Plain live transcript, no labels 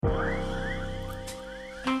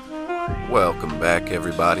Welcome back,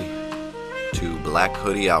 everybody, to Black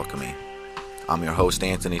Hoodie Alchemy. I'm your host,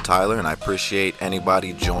 Anthony Tyler, and I appreciate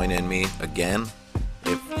anybody joining me again.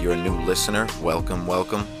 If you're a new listener, welcome.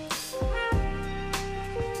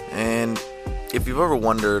 And if you've ever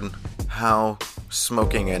wondered how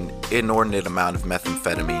smoking an inordinate amount of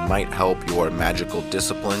methamphetamine might help your magical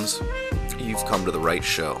disciplines, you've come to the right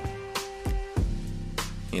show.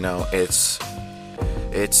 You know, it's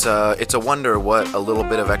a wonder what a little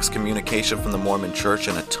bit of excommunication from the Mormon Church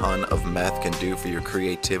and a ton of meth can do for your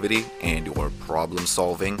creativity and your problem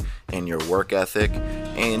solving and your work ethic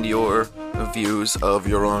and your views of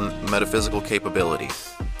your own metaphysical capability.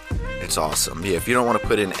 It's awesome. Yeah, if you don't want to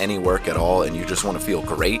put in any work at all and you just want to feel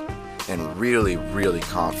great and really, really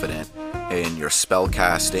confident in your spell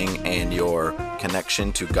casting and your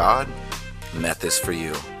connection to God, meth is for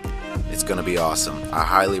you. It's going to be awesome. I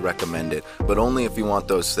highly recommend it, but only if you want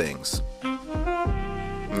those things.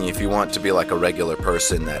 If you want to be like a regular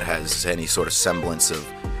person that has any sort of semblance of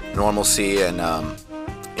normalcy and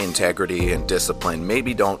integrity and discipline,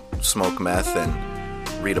 maybe don't smoke meth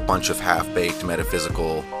and read a bunch of half-baked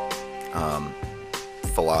metaphysical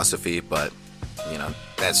philosophy, but, you know,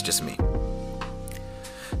 that's just me.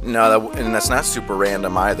 No, and that's not super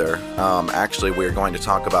random either. Actually, we're going to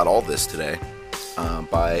talk about all this today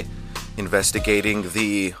by investigating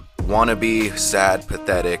the wannabe, sad,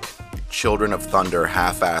 pathetic Children of Thunder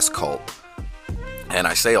half-ass cult. And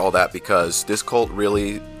I say all that because this cult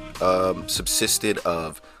really subsisted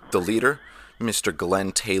of the leader, Mr.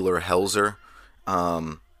 Glenn Taylor Helzer,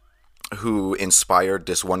 who inspired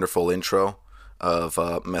this wonderful intro of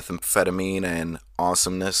methamphetamine and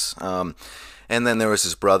awesomeness. And then there was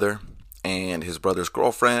his brother and his brother's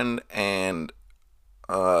girlfriend and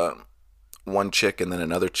one chick and then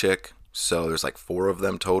another chick. So there's like 4 of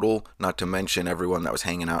them total, not to mention everyone that was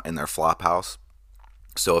hanging out in their flop house.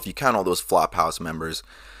 So if you count all those flop house members,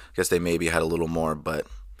 I guess they maybe had a little more, but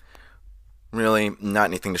really not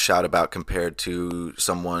anything to shout about compared to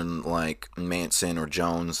someone like Manson or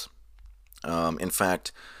Jones. In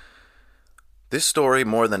fact, this story,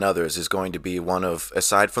 more than others, is going to be one of,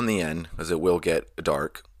 aside from the end, as it will get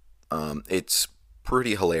dark, it's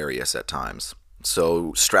pretty hilarious at times.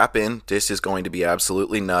 So strap in, this is going to be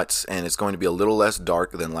absolutely nuts, and it's going to be a little less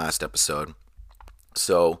dark than last episode.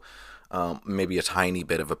 So maybe a tiny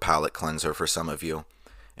bit of a palate cleanser for some of you.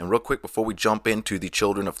 And real quick, before we jump into the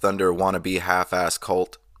Children of Thunder wannabe half-ass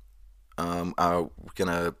cult, we're going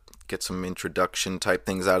to get some introduction type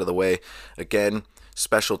things out of the way. Again,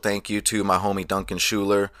 special thank you to my homie Duncan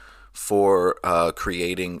Schuler for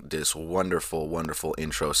creating this wonderful, wonderful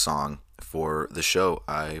intro song for the show.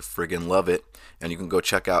 I friggin' love it. And you can go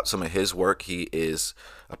check out some of his work. He is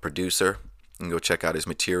a producer. You can go check out his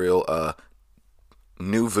material.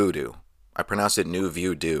 New Voodoo. I pronounced it New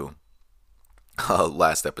Voodoo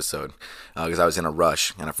last episode because I was in a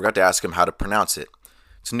rush and I forgot to ask him how to pronounce it.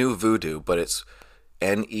 It's New Voodoo, but it's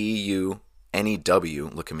Neunew.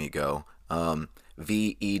 Look at me go.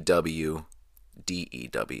 Veewdew.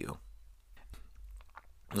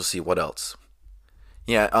 We'll see what else.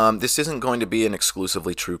 Yeah, this isn't going to be an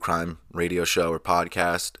exclusively true crime radio show or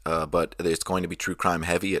podcast, but it's going to be true crime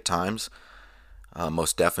heavy at times,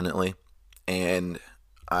 most definitely. And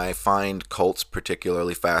I find cults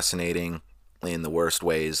particularly fascinating in the worst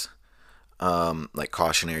ways, like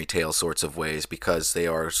cautionary tale sorts of ways, because they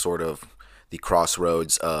are sort of the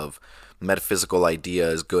crossroads of metaphysical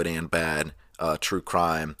ideas, good and bad, true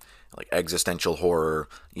crime, like existential horror,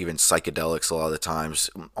 even psychedelics a lot of the times.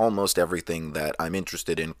 Almost everything that I'm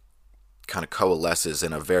interested in kind of coalesces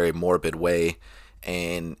in a very morbid way.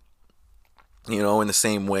 And, you know, in the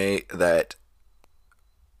same way that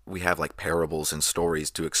we have like parables and stories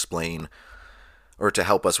to explain or to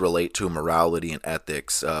help us relate to morality and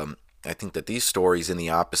ethics, I think that these stories in the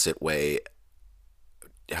opposite way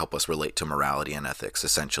help us relate to morality and ethics,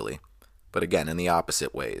 essentially. But again, in the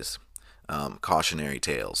opposite ways. Cautionary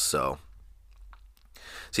tales. So,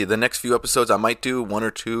 see, the next few episodes, I might do 1 or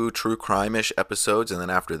 2 true crime-ish episodes, and then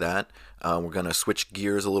after that, we're going to switch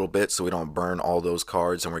gears a little bit so we don't burn all those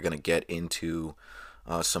cards, and we're going to get into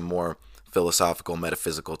some more philosophical,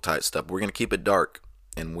 metaphysical type stuff. We're going to keep it dark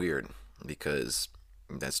and weird, because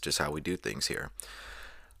that's just how we do things here.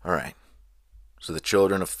 All right. So, the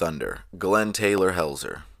Children of Thunder, Glenn Taylor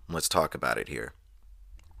Helzer. Let's talk about it here.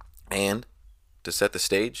 And to set the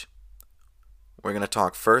stage, we're going to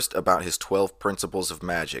talk first about his 12 principles of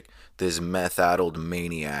Magick. This meth-addled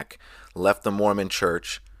maniac left the Mormon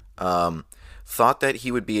Church, thought that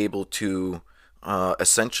he would be able to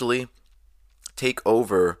essentially take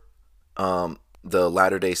over the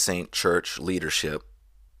Latter-day Saint Church leadership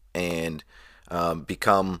and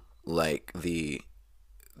become like the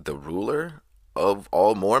ruler of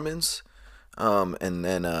all Mormons, and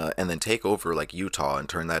then take over like Utah and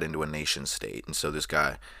turn that into a nation state. And so this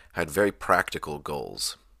guy had very practical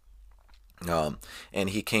goals. And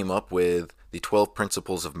he came up with the 12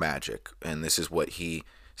 principles of magic, and this is what he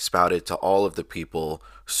spouted to all of the people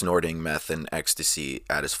snorting meth and ecstasy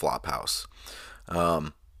at his flop house.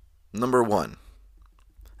 Number 1,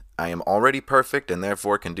 I am already perfect and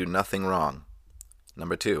therefore can do nothing wrong.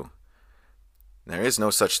 Number 2, there is no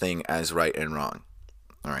such thing as right and wrong.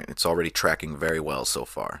 All right, it's already tracking very well so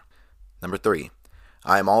far. Number 3,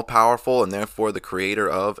 I am all powerful and therefore the creator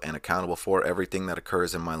of and accountable for everything that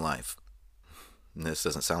occurs in my life. This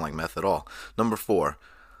doesn't sound like meth at all. Number 4,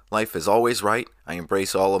 life is always right. I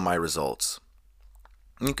embrace all of my results.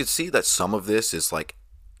 And you can see that some of this is like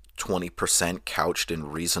 20% couched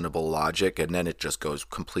in reasonable logic, and then it just goes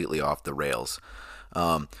completely off the rails.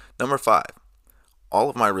 Number 5, all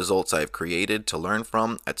of my results I have created to learn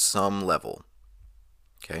from at some level.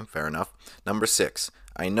 Okay, fair enough. Number 6,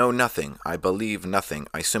 I know nothing. I believe nothing.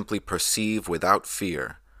 I simply perceive without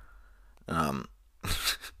fear.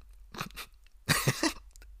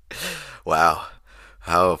 Wow,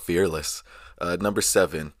 how fearless. Number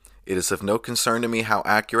 7, it is of no concern to me how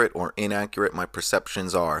accurate or inaccurate my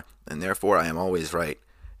perceptions are, and therefore I am always right.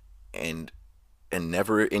 And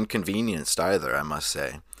never inconvenienced either, I must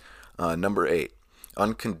say. Number 8,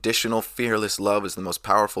 unconditional fearless love is the most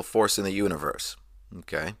powerful force in the universe.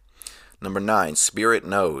 Okay. Number 9, spirit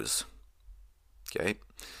knows. Okay.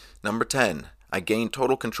 Number 10, I gain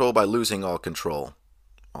total control by losing all control.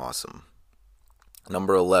 Awesome.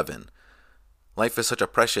 Number 11, life is such a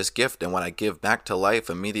precious gift, and when I give back to life,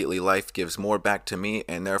 immediately life gives more back to me,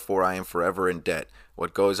 and therefore I am forever in debt.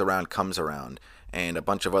 What goes around comes around. And a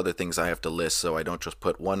bunch of other things I have to list so I don't just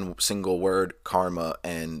put one single word, karma,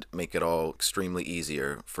 and make it all extremely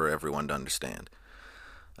easier for everyone to understand.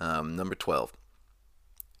 Number 12,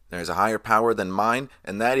 there is a higher power than mine,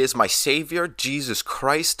 and that is my Savior, Jesus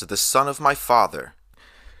Christ, the Son of my Father.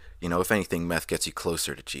 You know, if anything, meth gets you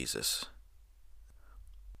closer to Jesus.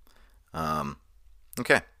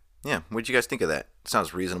 Okay. Yeah, what'd you guys think of that?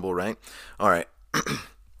 Sounds reasonable, right? All right.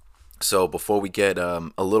 So before we get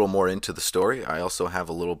a little more into the story, I also have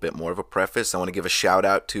a little bit more of a preface. I want to give a shout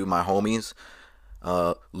out to my homies,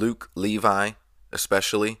 Luke, Levi,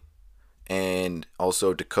 especially, and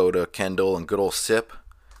also Dakota, Kendall, and good old Sip.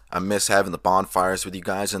 I miss having the bonfires with you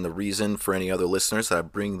guys, and the reason for any other listeners that I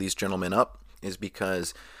bring these gentlemen up is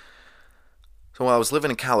because, so while I was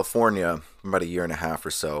living in California about a year and a half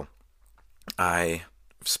or so, I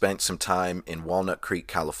spent some time in Walnut Creek,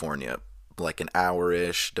 California, like an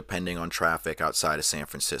hour-ish, depending on traffic, outside of San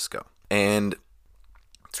Francisco. And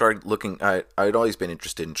started looking, I'd always been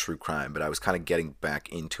interested in true crime, but I was kind of getting back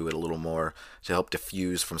into it a little more to help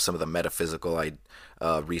diffuse from some of the metaphysical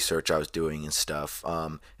research I was doing and stuff.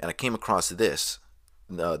 And I came across this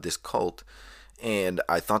cult, and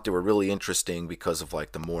I thought they were really interesting because of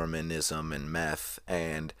like the Mormonism and meth.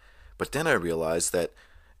 But then I realized that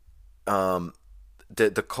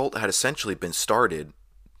the cult had essentially been started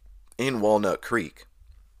in Walnut Creek.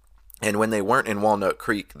 And when they weren't in Walnut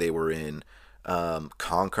Creek, they were in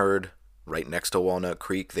Concord, right next to Walnut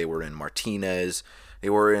Creek. They were in Martinez. They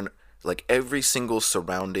were in like every single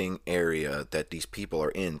surrounding area that these people are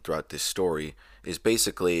in throughout this story is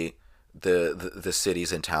basically the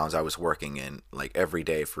cities and towns I was working in like every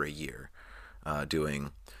day for a year,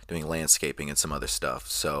 doing landscaping and some other stuff.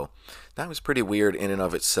 So that was pretty weird in and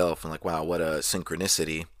of itself. And like, wow, what a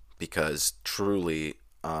synchronicity, because truly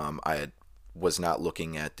was not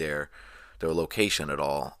looking at their location at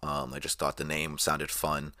all. I just thought the name sounded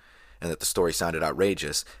fun and that the story sounded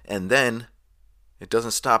outrageous. And then it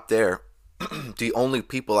doesn't stop there. The only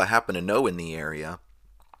people I happen to know in the area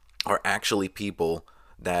are actually people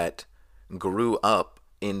that grew up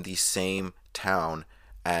in the same town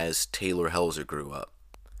as Taylor Helzer grew up.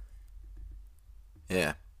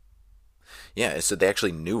 Yeah, so they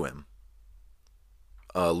actually knew him.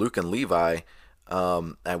 Luke and Levi,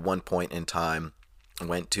 at one point in time,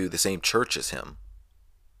 went to the same church as him.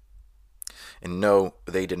 And no,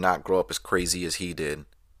 they did not grow up as crazy as he did.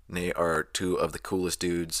 They are two of the coolest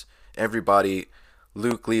dudes. Everybody,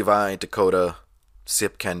 Luke, Levi, Dakota,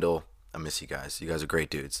 Sip, Kendall, I miss you guys. You guys are great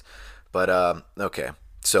dudes. But, okay.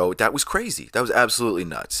 So that was crazy. That was absolutely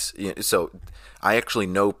nuts. So I actually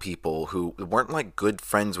know people who weren't like good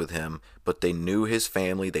friends with him, but they knew his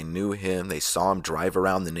family, they knew him, they saw him drive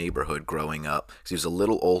around the neighborhood growing up because he was a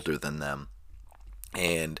little older than them.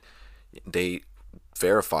 And they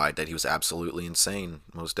verified that he was absolutely insane,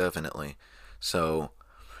 most definitely. So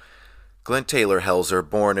Glenn Taylor Helzer,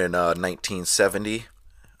 born in 1970,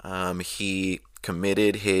 He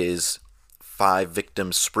committed his 5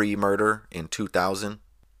 victim spree murder in 2000,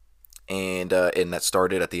 and that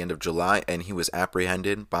started at the end of July, and he was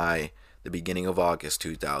apprehended by the beginning of August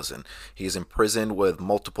 2000. He is imprisoned with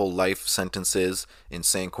multiple life sentences in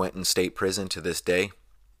San Quentin State Prison to this day,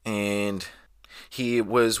 and he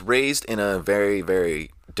was raised in a very,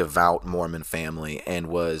 very devout Mormon family and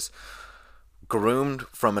was groomed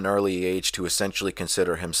from an early age to essentially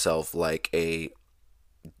consider himself like a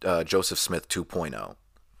Joseph Smith 2.0.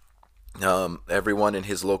 Everyone in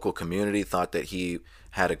his local community thought that he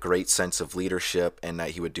had a great sense of leadership and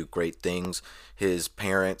that he would do great things. His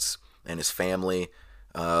parents and his family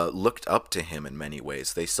looked up to him in many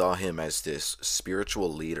ways. They saw him as this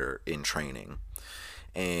spiritual leader in training.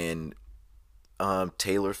 And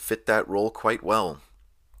Taylor fit that role quite well,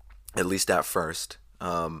 at least at first.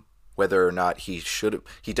 Whether or not he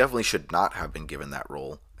definitely should not have been given that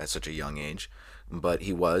role at such a young age, but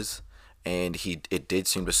he was, and it did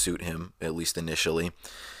seem to suit him, at least initially.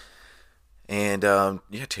 And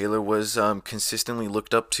Taylor was consistently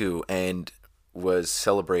looked up to and was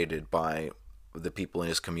celebrated by the people in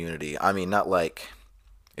his community. I mean,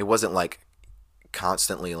 it wasn't like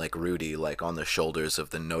constantly like Rudy, like on the shoulders of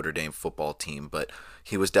the Notre Dame football team, but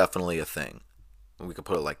he was definitely a thing. We could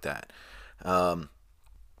put it like that.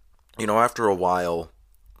 After a while,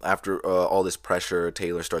 after all this pressure,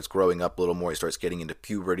 Taylor starts growing up a little more. He starts getting into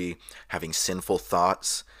puberty, having sinful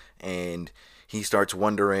thoughts, and he starts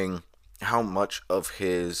wondering how much of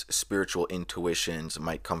his spiritual intuitions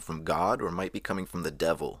might come from God or might be coming from the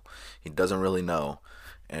devil. He doesn't really know,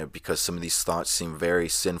 because some of these thoughts seem very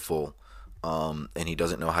sinful, and he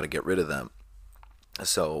doesn't know how to get rid of them.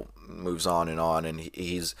 So moves on, and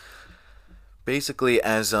he's basically,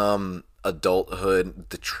 as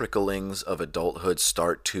adulthood, the tricklings of adulthood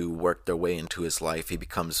start to work their way into his life, he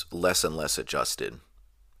becomes less and less adjusted.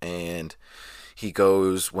 And he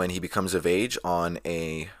goes, when he becomes of age, on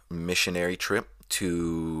a missionary trip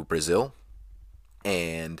to Brazil.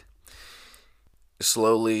 And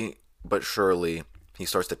slowly but surely, he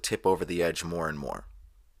starts to tip over the edge more and more.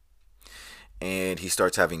 And he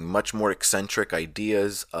starts having much more eccentric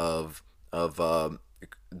ideas of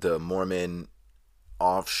the Mormon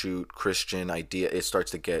offshoot Christian idea. It starts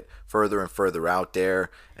to get further and further out there,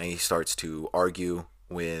 and he starts to argue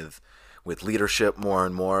with leadership more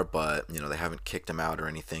and more, but they haven't kicked him out or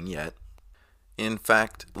anything yet. In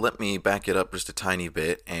fact, let me back it up just a tiny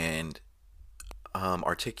bit and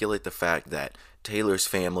articulate the fact that Taylor's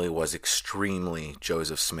family was extremely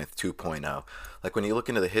Joseph Smith 2.0. Like, when you look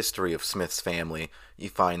into the history of Smith's family, you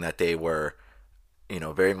find that they were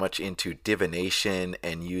very much into divination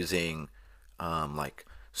and using like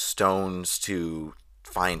stones to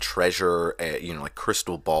find treasure, like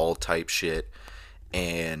crystal ball type shit.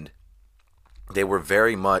 And they were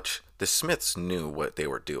very much, the Smiths knew what they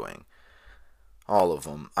were doing. All of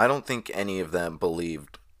them. I don't think any of them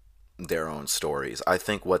believed their own stories. I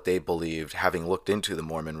think what they believed, having looked into the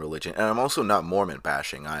Mormon religion, and I'm also not Mormon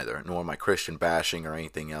bashing either, nor am I Christian bashing or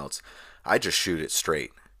anything else. I just shoot it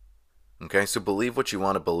straight. Okay, so believe what you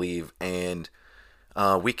want to believe, and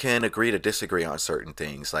we can agree to disagree on certain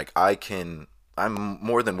things. Like, I'm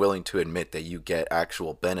more than willing to admit that you get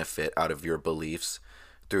actual benefit out of your beliefs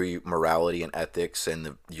through morality and ethics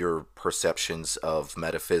and your perceptions of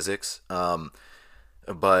metaphysics.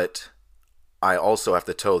 But I also have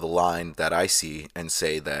to toe the line that I see and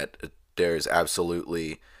say that there's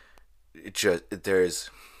absolutely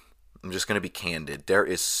I'm just going to be candid. There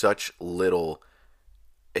is such little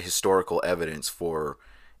historical evidence for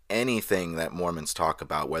anything that Mormons talk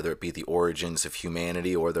about, whether it be the origins of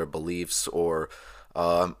humanity or their beliefs or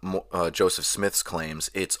Joseph Smith's claims.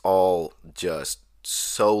 It's all just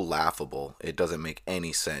so laughable. It doesn't make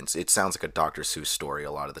any sense. It sounds like a Dr. Seuss story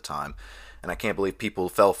a lot of the time, and I can't believe people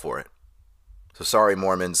fell for it. So sorry,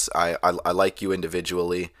 Mormons. I like you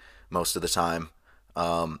individually most of the time,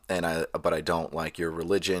 but I don't like your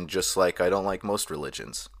religion, just like I don't like most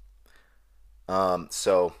religions. And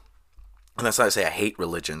that's not to say I hate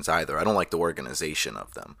religions either. I don't like the organization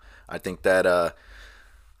of them. I think that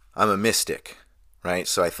I'm a mystic, right?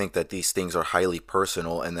 So I think that these things are highly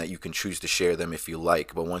personal and that you can choose to share them if you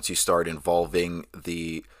like. But once you start involving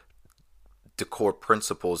the core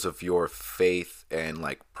principles of your faith and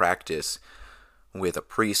like practice with a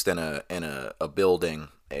priest and a building,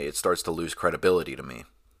 it starts to lose credibility to me,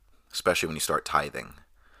 especially when you start tithing.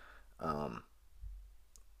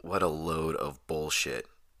 What a load of bullshit,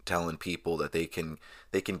 telling people that they can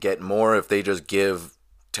get more if they just give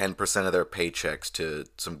 10% of their paychecks to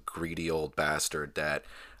some greedy old bastard that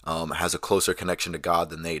has a closer connection to God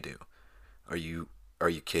than they do. Are you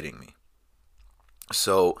kidding me?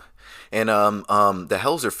 So, and the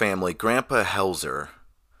Helzer family, Grandpa Helzer,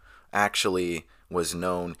 actually was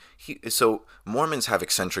known. So Mormons have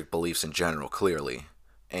eccentric beliefs in general, clearly,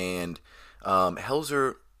 and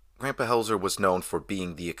Helzer, Grandpa Helzer was known for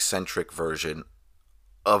being the eccentric version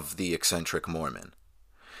of the eccentric Mormon.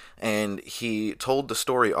 And he told the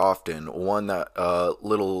story often, one that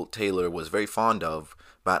little Taylor was very fond of,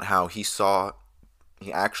 about how he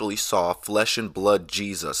actually saw flesh and blood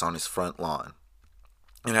Jesus on his front lawn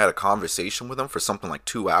and had a conversation with him for something like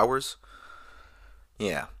 2 hours.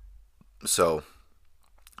 Yeah, so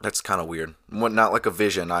that's kind of weird. Not like a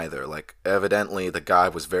vision either. Like, evidently the guy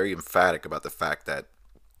was very emphatic about the fact that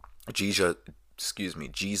Jesus,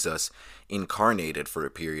 Jesus incarnated for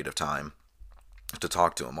a period of time to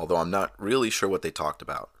talk to him, although I'm not really sure what they talked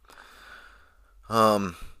about.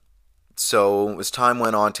 So as time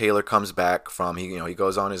went on, Taylor comes back from he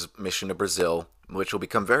goes on his mission to Brazil, which will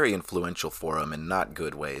become very influential for him in not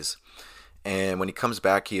good ways. And when he comes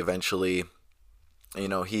back, he eventually,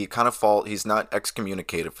 he kind of he's not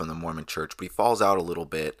excommunicated from the Mormon Church, but he falls out a little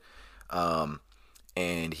bit,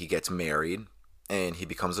 and he gets married, and he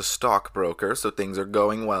becomes a stockbroker, so things are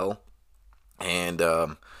going well. And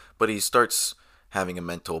but he starts having a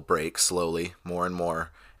mental break slowly, more and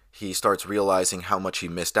more. He starts realizing how much he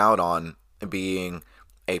missed out on being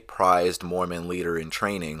a prized Mormon leader in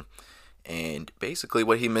training. And basically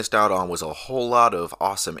what he missed out on was a whole lot of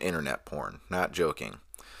awesome internet porn. Not joking.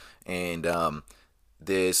 And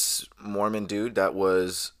this Mormon dude that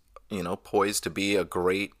was, poised to be a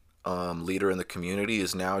great leader in the community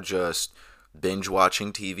is now just binge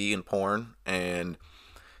watching TV and porn and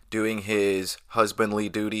doing his husbandly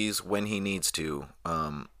duties when he needs to,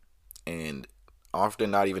 and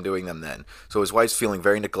often not even doing them then. So his wife's feeling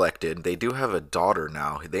very neglected. They do have a daughter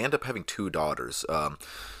now. They end up having two daughters,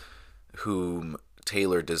 whom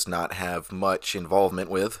Taylor does not have much involvement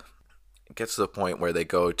with. It gets to the point where they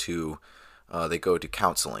go to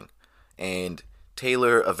counseling, and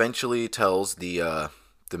Taylor eventually tells the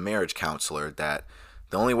marriage counselor that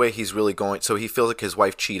the only way he's really going, so he feels like his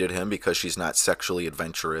wife cheated him because she's not sexually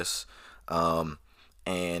adventurous,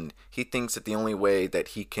 and he thinks that the only way that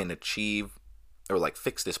he can achieve or like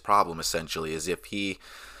fix this problem essentially is if he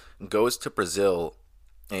goes to Brazil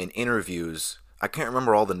and interviews. I can't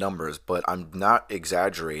remember all the numbers, but I'm not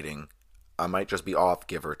exaggerating. I might just be off,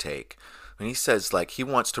 give or take. When he says like he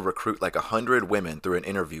wants to recruit like 100 women through an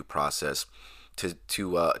interview process to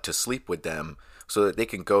sleep with them so that they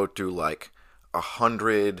can go through like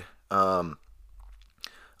 100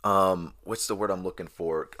 what's the word I'm looking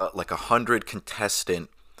for, like 100 contestant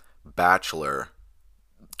bachelor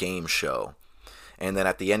game show, and then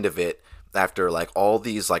at the end of it, after like all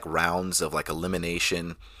these like rounds of like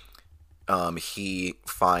elimination, he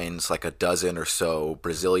finds like a dozen or so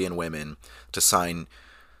Brazilian women to sign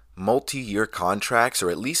multi-year contracts, or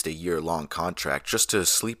at least a year-long contract, just to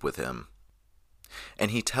sleep with him.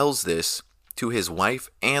 And he tells this to his wife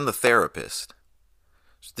and the therapist.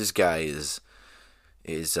 This guy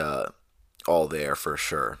is all there for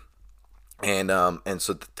sure. And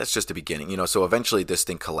so that's just the beginning, So eventually this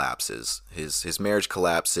thing collapses. His marriage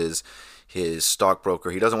collapses. His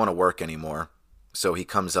stockbroker, he doesn't want to work anymore, so he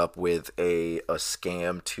comes up with a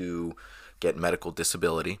scam to get medical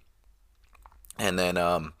disability. And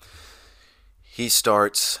then he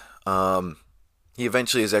starts. He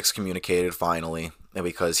eventually is excommunicated finally,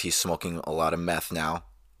 because he's smoking a lot of meth now,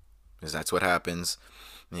 because that's what happens.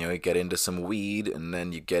 You get into some weed, and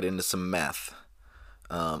then you get into some meth.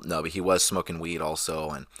 No, but he was smoking weed also,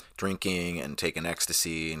 and drinking, and taking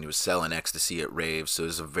ecstasy, and he was selling ecstasy at raves, so he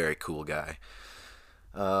was a very cool guy.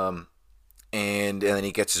 And then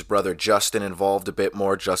he gets his brother Justin involved a bit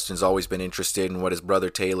more. Justin's always been interested in what his brother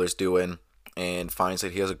Taylor's doing, and finds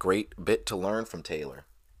that he has a great bit to learn from Taylor.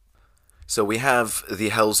 So we have the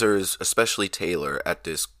Helzers, especially Taylor, at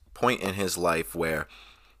this point in his life where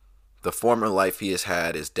the former life he has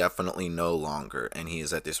had is definitely no longer, and he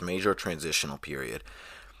is at this major transitional period.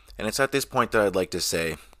 And it's at this point that I'd like to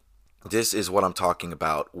say, this is what I'm talking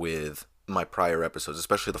about with my prior episodes,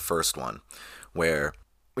 especially the first one, where,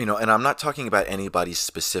 and I'm not talking about anybody's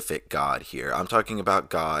specific God here. I'm talking about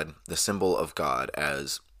God, the symbol of God,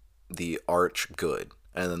 as the arch good,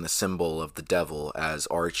 and then the symbol of the devil as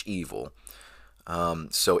arch evil.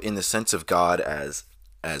 So in the sense of God as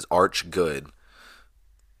arch good,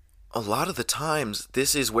 a lot of the times,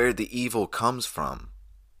 this is where the evil comes from.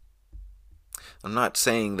 I'm not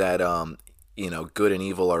saying that, good and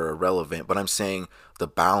evil are irrelevant, but I'm saying the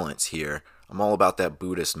balance here. I'm all about that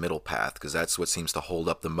Buddhist middle path, because that's what seems to hold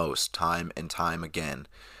up the most, time and time again.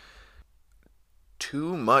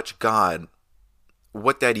 Too much God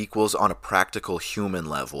what that equals on a practical human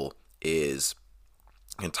level is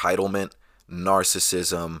entitlement,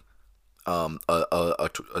 narcissism,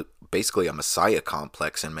 basically a messiah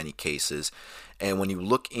complex in many cases. And when you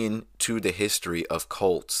look into the history of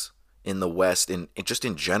cults in the West, and just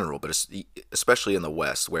in general, but especially in the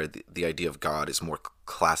West, where the idea of God is more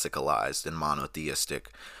classicalized and monotheistic,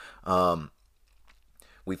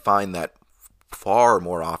 we find that far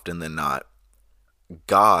more often than not,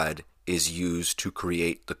 God is used to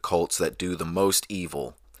create the cults that do the most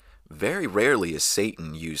evil. Very rarely is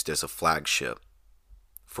Satan used as a flagship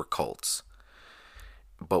for cults.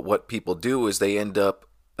 But what people do is they end up,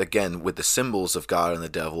 again, with the symbols of God and the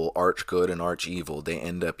devil, arch good and arch evil, they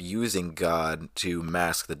end up using God to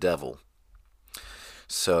mask the devil.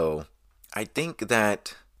 So I think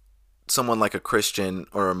that someone like a Christian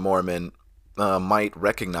or a Mormon might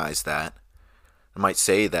recognize that. Might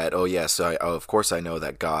say that, oh yes, of course I know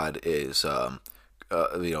that God is,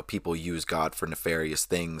 people use God for nefarious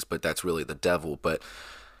things, but that's really the devil. But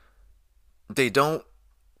they don't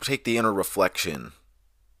take the inner reflection.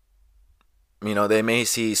 They may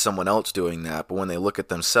see someone else doing that, but when they look at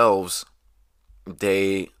themselves,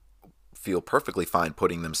 they feel perfectly fine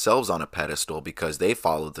putting themselves on a pedestal because they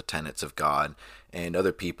follow the tenets of God, and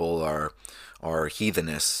other people are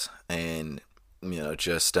heathenists and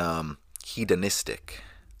just hedonistic.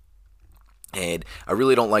 And I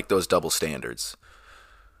really don't like those double standards.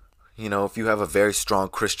 If you have a very strong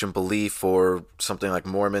Christian belief or something like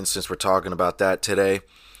Mormon, since we're talking about that today,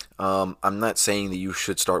 I'm not saying that you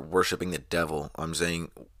should start worshiping the devil. I'm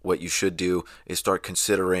saying what you should do is start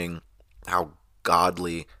considering how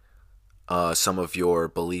godly some of your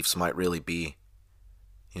beliefs might really be.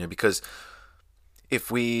 Because if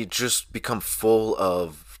we just become full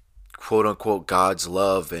of quote unquote God's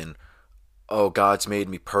love and, oh, God's made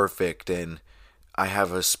me perfect and I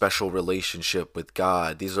have a special relationship with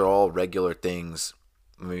God. These are all regular things.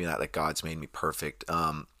 Maybe not that God's made me perfect,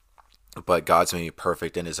 but God's made me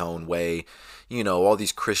perfect in his own way. All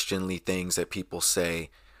these Christianly things that people say.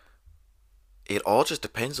 It all just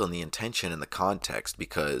depends on the intention and the context,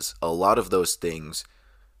 because a lot of those things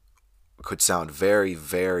could sound very,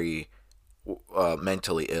 very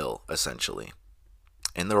mentally ill, essentially.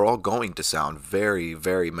 And they're all going to sound very,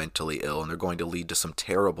 very mentally ill, and they're going to lead to some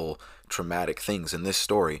terrible, traumatic things in this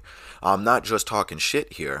story. I'm not just talking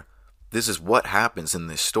shit here. This is what happens in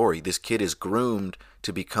this story. This kid is groomed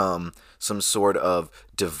to become some sort of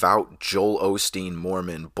devout Joel Osteen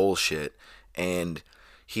Mormon bullshit, and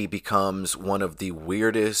he becomes one of the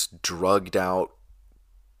weirdest, drugged out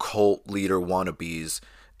cult leader wannabes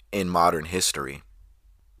in modern history.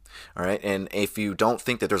 All right, and if you don't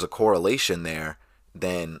think that there's a correlation there,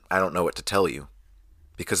 then I don't know what to tell you.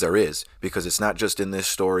 Because there is. Because it's not just in this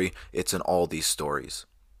story, it's in all these stories.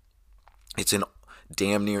 It's in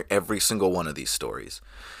damn near every single one of these stories.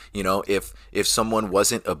 If someone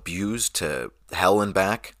wasn't abused to hell and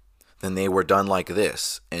back, then they were done like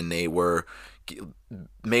this. And they were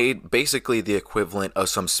made basically the equivalent of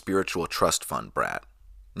some spiritual trust fund brat.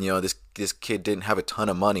 This kid didn't have a ton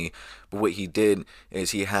of money, but what he did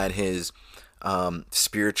is he had his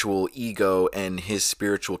spiritual ego and his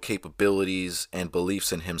spiritual capabilities and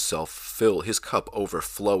beliefs in himself fill his cup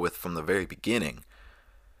overfloweth from the very beginning,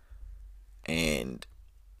 and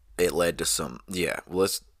it led to some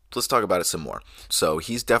let's talk about it some more. So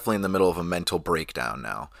he's definitely in the middle of a mental breakdown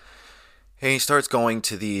now, and he starts going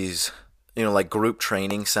to these like group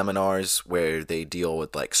training seminars where they deal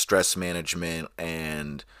with like stress management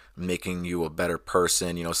and making you a better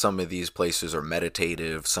person. Some of these places are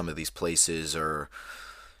meditative, some of these places are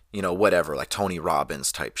whatever, like Tony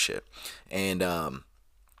Robbins type shit. And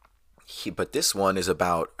but this one is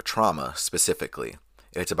about trauma specifically.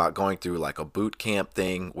 It's about going through like a boot camp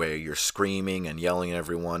thing where you're screaming and yelling at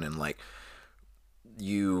everyone, and like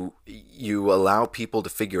you allow people to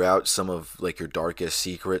figure out some of like your darkest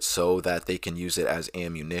secrets so that they can use it as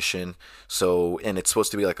ammunition. So, and it's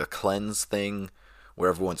supposed to be like a cleanse thing where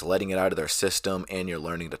everyone's letting it out of their system, and you're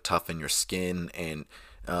learning to toughen your skin, and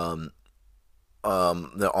on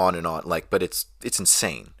and on. Like, but it's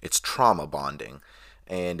insane. It's trauma bonding,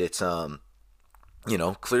 and it's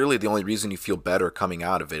clearly the only reason you feel better coming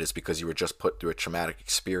out of it is because you were just put through a traumatic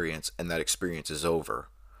experience, and that experience is over.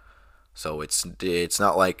 So it's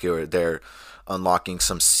not like they're unlocking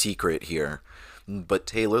some secret here. But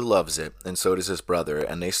Taylor loves it, and so does his brother,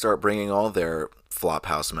 and they start bringing all their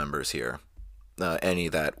Flophouse members here. Any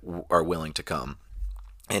that are willing to come.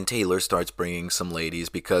 And Taylor starts bringing some ladies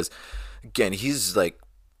because, again, he's like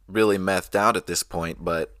really methed out at this point,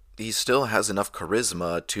 but he still has enough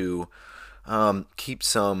charisma to keep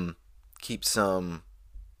some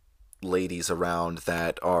ladies around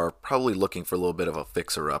that are probably looking for a little bit of a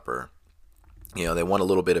fixer-upper. You know, they want a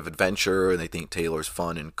little bit of adventure, and they think Taylor's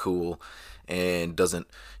fun and cool and doesn't,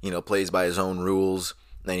 plays by his own rules.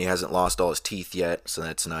 And he hasn't lost all his teeth yet, so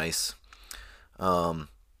that's nice. And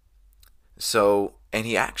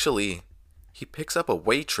he picks up a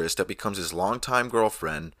waitress that becomes his longtime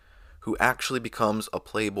girlfriend, who actually becomes a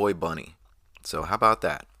Playboy bunny. So how about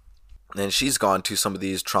that? And she's gone to some of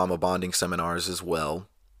these trauma bonding seminars as well.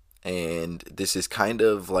 And this is kind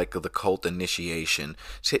of like the cult initiation.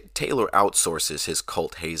 Taylor outsources his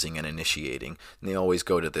cult hazing and initiating, and they always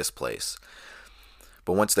go to this place.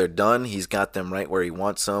 But once they're done, he's got them right where he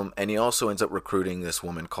wants them, and he also ends up recruiting this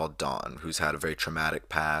woman called Dawn, who's had a very traumatic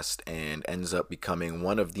past, and ends up becoming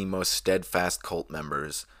one of the most steadfast cult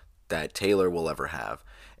members that Taylor will ever have,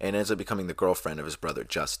 and ends up becoming the girlfriend of his brother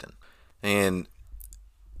Justin. And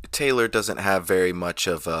Taylor doesn't have very much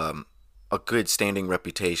of a good standing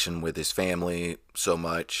reputation with his family so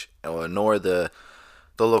much, nor the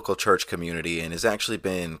local church community, and has actually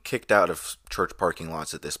been kicked out of church parking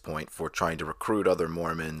lots at this point for trying to recruit other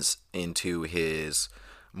Mormons into his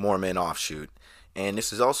Mormon offshoot. And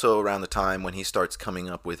this is also around the time when he starts coming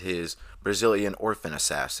up with his Brazilian orphan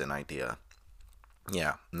assassin idea.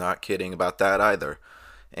 Yeah, not kidding about that either.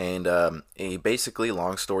 And he basically,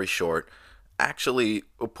 long story short, actually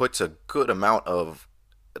puts a good amount of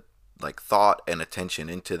thought and attention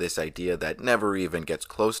into this idea that never even gets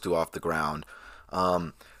close to off the ground,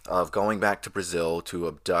 of going back to Brazil to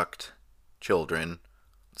abduct children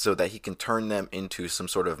so that he can turn them into some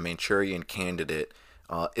sort of Manchurian candidate,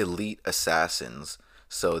 elite assassins,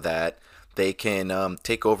 so that they can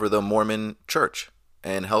take over the Mormon church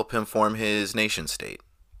and help him form his nation state.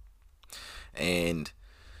 And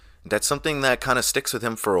that's something that kind of sticks with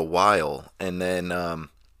him for a while, and then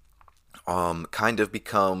kind of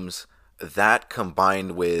becomes that,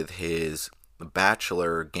 combined with his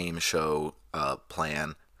Bachelor game show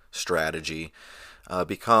strategy,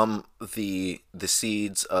 become the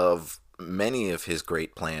seeds of many of his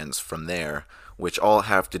great plans from there, which all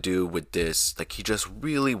have to do with this. He just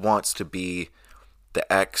really wants to be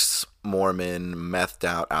the ex-Mormon, methed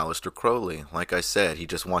out Aleister Crowley. Like I said, he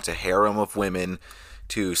just wants a harem of women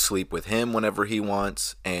to sleep with him whenever he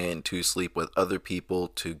wants, and to sleep with other people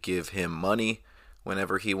to give him money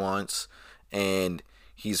whenever he wants. And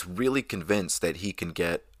he's really convinced that he can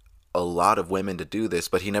get a lot of women to do this,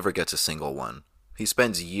 but he never gets a single one. He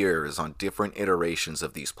spends years on different iterations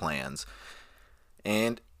of these plans.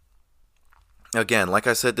 And again, like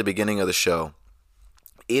I said at the beginning of the show,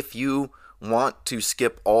 if you want to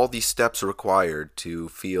skip all these steps required to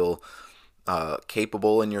feel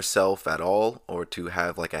capable in yourself at all, or to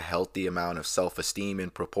have a healthy amount of self-esteem in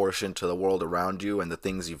proportion to the world around you and the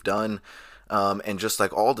things you've done, and just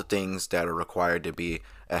all the things that are required to be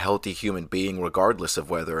a healthy human being, regardless of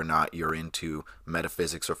whether or not you're into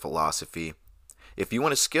metaphysics or philosophy. If you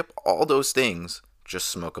want to skip all those things, just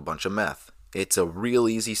smoke a bunch of meth. It's a real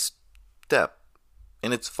easy step,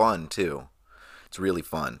 and it's fun too. It's really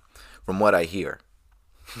fun, from what I hear.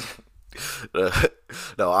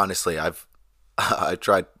 No, honestly, I've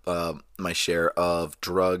tried my share of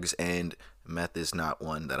drugs, and meth is not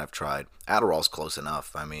one that I've tried. Adderall's close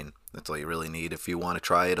enough. I mean, that's all you really need if you want to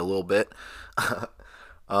try it a little bit.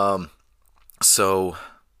 And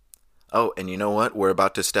you know what? We're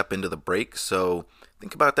about to step into the break, so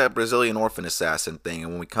think about that Brazilian orphan assassin thing,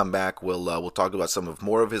 and when we come back, we'll talk about some of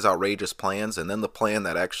more of his outrageous plans, and then the plan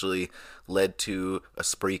that actually led to a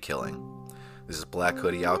spree killing. This is Black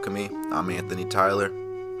Hoodie Alchemy. I'm Anthony Tyler.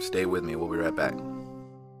 Stay with me. We'll be right back.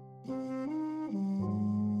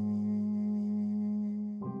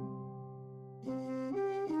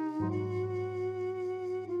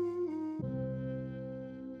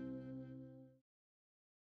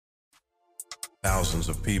 Thousands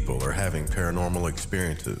of people are having paranormal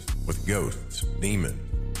experiences with ghosts,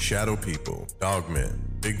 demons, shadow people, dogmen,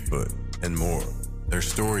 Bigfoot, and more. Their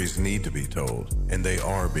stories need to be told, and they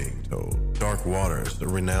are being told. Dark Waters, the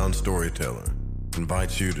renowned storyteller,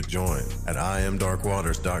 invites you to join at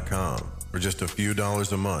IamDarkWaters.com. For just a few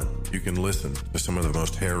dollars a month, you can listen to some of the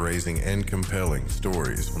most hair-raising and compelling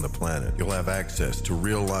stories on the planet. You'll have access to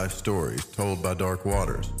real-life stories told by Dark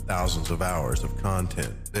Waters, thousands of hours of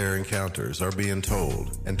content. Their encounters are being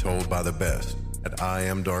told, and told by the best, at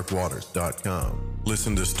IamDarkWaters.com.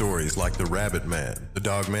 Listen to stories like The Rabbit Man, the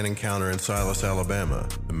Dogman Encounter in Silas, Alabama,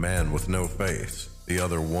 The Man with No Face, The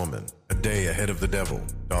Other Woman, A Day Ahead of the Devil,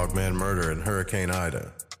 Dogman Murder in Hurricane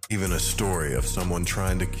Ida, even a story of someone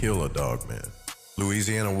trying to kill a dogman.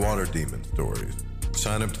 Louisiana Water Demon stories.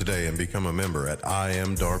 Sign up today and become a member at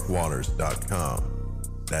IamDarkWaters.com.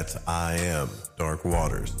 That's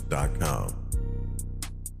IamDarkWaters.com.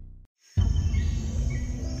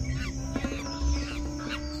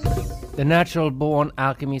 The Natural Born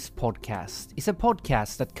Alchemist podcast is a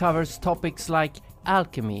podcast that covers topics like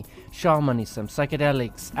alchemy, shamanism,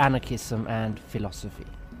 psychedelics, anarchism, and philosophy.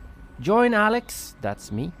 Join Alex,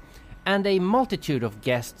 that's me, and a multitude of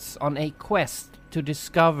guests on a quest to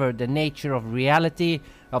discover the nature of reality,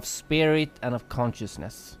 of spirit, and of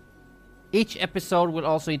consciousness. Each episode will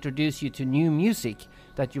also introduce you to new music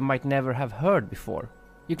that you might never have heard before.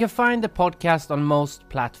 You can find the podcast on most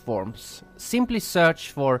platforms. Simply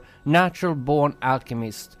search for Natural Born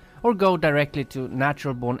Alchemist or go directly to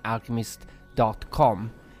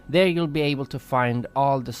naturalbornalchemist.com. There you'll be able to find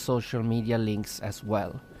all the social media links as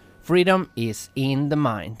well. Freedom is in the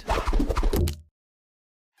mind.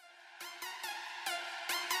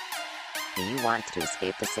 Do you want to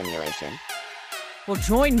escape the simulation? Well,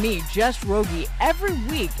 join me, Jess Rogie, every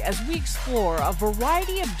week as we explore a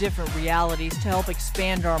variety of different realities to help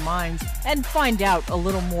expand our minds and find out a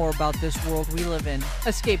little more about this world we live in.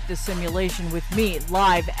 Escape the simulation with me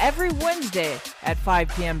live every Wednesday at 5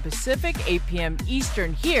 p.m. Pacific, 8 p.m.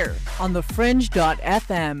 Eastern here on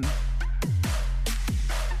thefringe.fm.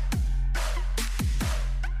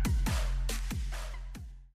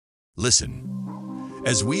 Listen,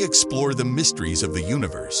 as we explore the mysteries of the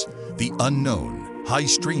universe, the unknown, high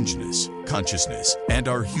strangeness, consciousness, and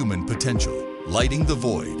our human potential. Lighting the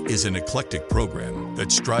Void is an eclectic program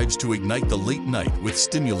that strives to ignite the late night with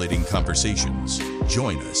stimulating conversations.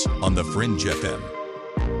 Join us on The Fringe FM.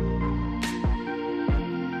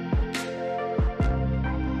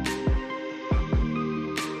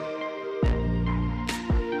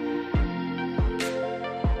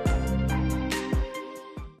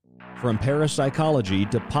 From parapsychology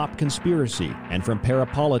to pop conspiracy, and from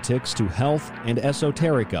parapolitics to health and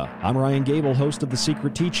esoterica, I'm Ryan Gable, host of The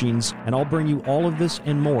Secret Teachings, and I'll bring you all of this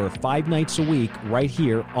and more 5 nights a week right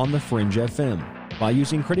here on The Fringe FM. By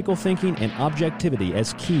using critical thinking and objectivity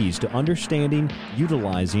as keys to understanding,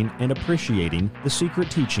 utilizing, and appreciating the secret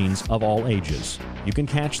teachings of all ages. You can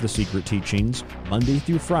catch The Secret Teachings Monday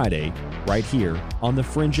through Friday right here on The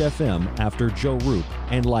Fringe FM after Joe Roop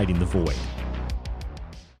and Lighting the Void.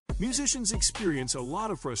 Musicians experience a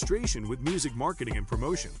lot of frustration with music marketing and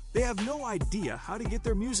promotion. They have no idea how to get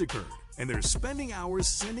their music heard, and they're spending hours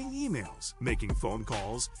sending emails, making phone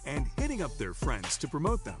calls, and hitting up their friends to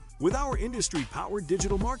promote them. With our industry-powered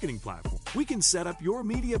digital marketing platform, we can set up your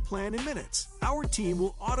media plan in minutes. Our team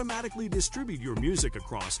will automatically distribute your music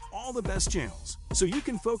across all the best channels, so you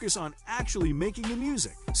can focus on actually making the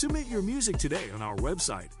music. Submit your music today on our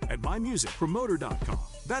website at mymusicpromoter.com.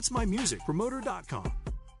 That's mymusicpromoter.com.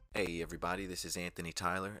 Hey everybody, this is Anthony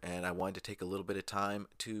Tyler, and I wanted to take a little bit of time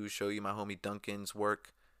to show you my homie Duncan's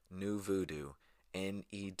work, New Voodoo,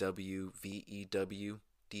 Newvedew.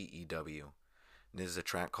 This is a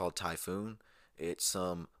track called Typhoon. It's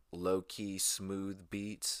some low-key, smooth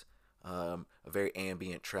beats, a very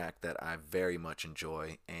ambient track that I very much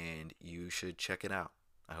enjoy, and you should check it out.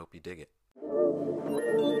 I hope you dig it.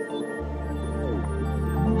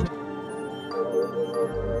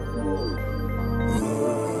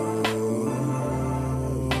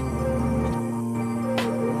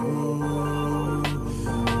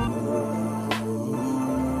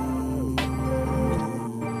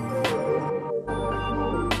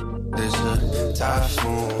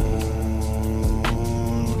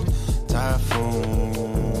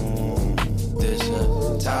 Typhoon, there's a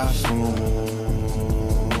typhoon,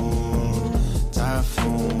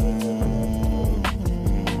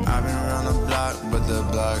 I've been around the block, but the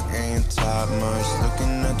block ain't top much.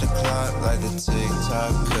 Looking at the clock like the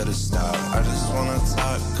tick-tock could've stopped. I just wanna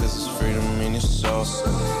talk, cause it's freedom in your soul. So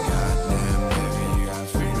goddamn, baby, you got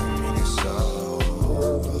freedom in your soul.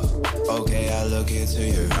 Okay, I look into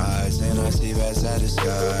your eyes and I see past that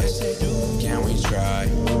disguise. Can we try?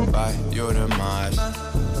 By your demise,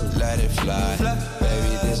 let it fly.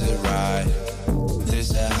 Baby, this is right.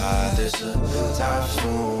 This a high, this a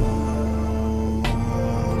typhoon.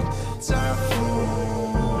 Typhoon.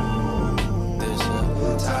 This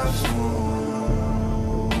a typhoon.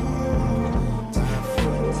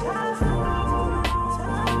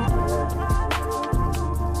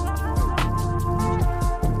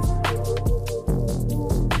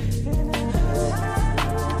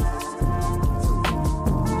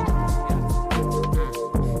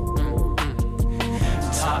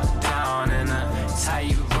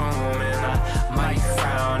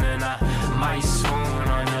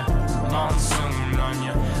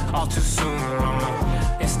 All too soon,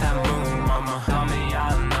 mama. It's that moon, mama.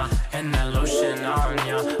 Damiana, and that lotion on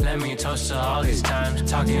ya. Let me toast to all these times.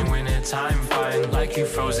 talking winter time, fine, like you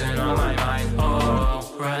frozen on my mind.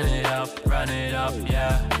 Oh, run it up,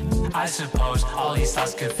 yeah. I suppose all these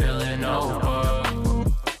thoughts could fill a notebook.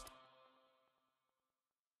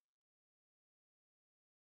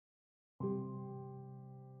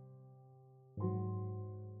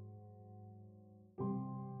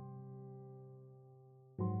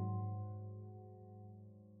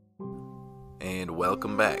 And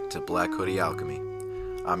welcome back to Black Hoodie Alchemy.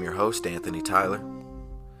 I'm your host, Anthony Tyler,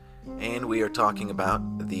 and we are talking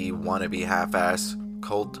about the wannabe half-ass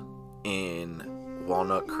cult in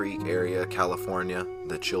Walnut Creek area, California,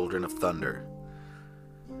 the Children of Thunder.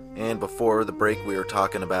 And before the break, we were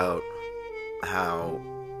talking about how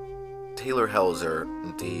Taylor Helzer,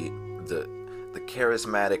 the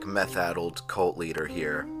charismatic meth-addled cult leader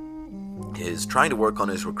here, is trying to work on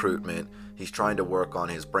his recruitment. He's trying to work on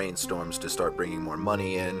his brainstorms to start bringing more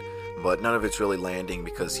money in, but none of it's really landing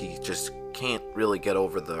because he just can't really get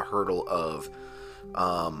over the hurdle of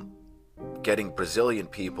getting Brazilian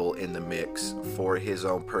people in the mix for his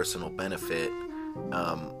own personal benefit,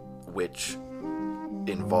 which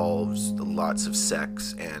involves lots of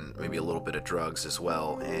sex and maybe a little bit of drugs as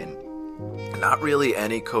well, and not really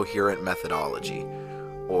any coherent methodology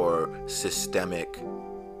or systemic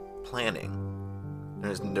planning.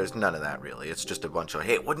 There's none of that really. It's just a bunch of,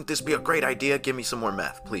 hey, wouldn't this be a great idea? Give me some more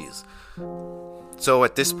meth, please. So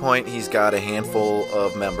at this point, he's got a handful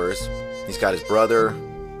of members. He's got his brother,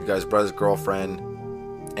 he's got his brother's girlfriend,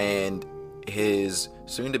 and his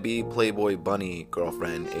soon-to-be Playboy bunny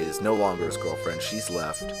girlfriend is no longer his girlfriend. She's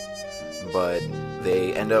left. But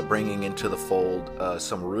they end up bringing into the fold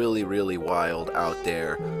some really, really wild out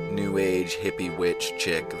there new age hippie witch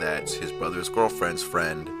chick that's his brother's girlfriend's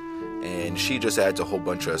friend. And she just adds a whole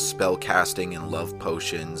bunch of spell casting and love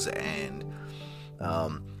potions and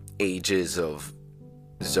ages of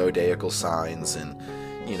zodiacal signs. And,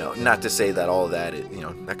 not to say that all of that,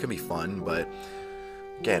 that can be fun. But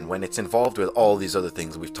again, when it's involved with all these other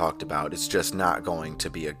things we've talked about, it's just not going to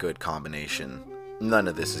be a good combination. None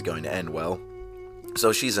of this is going to end well.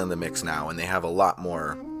 So she's in the mix now, and they have a lot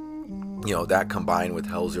more, that combined with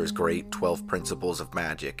Helzer's great 12 principles of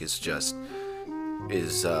magic is just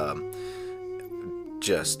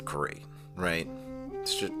great, right?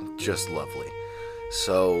 It's just lovely.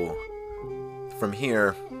 So from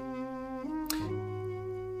here,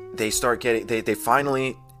 they start getting, they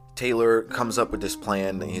finally, Taylor comes up with this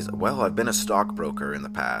plan. He's, well, I've been a stockbroker in the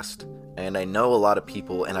past, and I know a lot of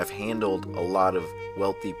people, and I've handled a lot of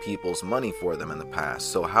wealthy people's money for them in the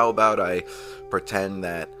past. So how about I pretend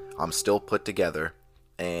that I'm still put together,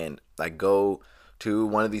 and I go to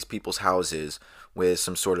one of these people's houses with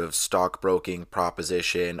some sort of stockbroking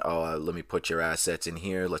proposition. Oh, let me put your assets in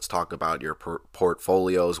here. Let's talk about your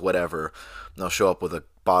portfolios, whatever. And I'll show up with a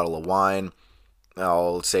bottle of wine.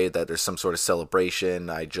 I'll say that there's some sort of celebration.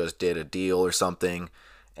 I just did a deal or something.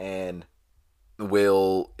 And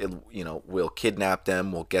we'll kidnap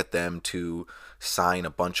them. We'll get them to sign a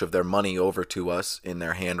bunch of their money over to us in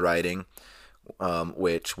their handwriting,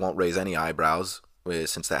 which won't raise any eyebrows,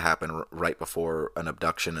 since that happened right before an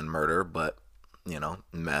abduction and murder, but,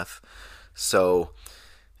 meth. So,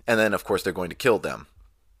 and then, of course, they're going to kill them.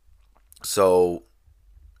 So,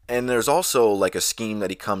 and there's also, like, a scheme that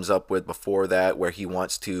he comes up with before that where he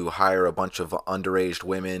wants to hire a bunch of underage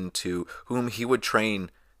women to whom he would train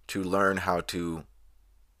to learn how to,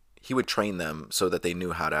 he would train them so that they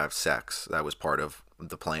knew how to have sex. That was part of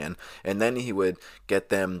the plan. And then he would get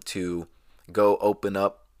them to go open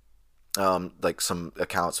up like some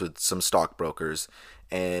accounts with some stockbrokers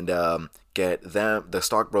and get the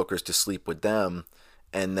stockbrokers to sleep with them,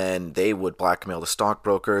 and then they would blackmail the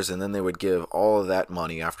stockbrokers, and then they would give all of that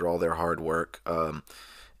money after all their hard work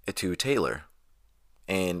to Taylor.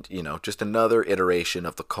 And, just another iteration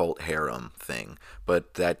of the cult harem thing.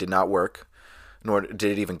 But that did not work, nor did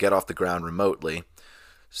it even get off the ground remotely.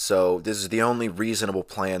 So this is the only reasonable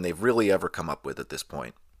plan they've really ever come up with at this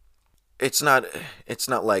point. It's not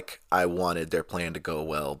like I wanted their plan to go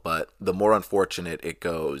well, but the more unfortunate it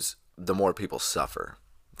goes, the more people suffer.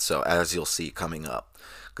 So as you'll see coming up,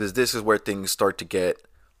 because this is where things start to get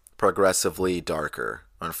progressively darker,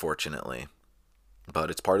 unfortunately.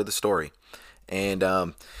 But it's part of the story. And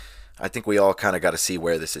I think we all kind of got to see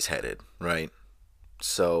where this is headed, right?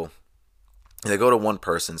 So they go to one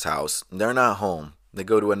person's house. They're not home. They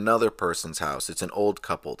go to another person's house. It's an old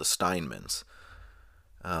couple, the Steinmans.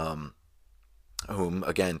 Whom,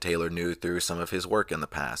 again, Taylor knew through some of his work in the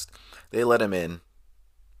past. They let him in.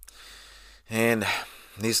 And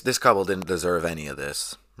this couple didn't deserve any of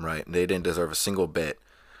this, right? They didn't deserve a single bit.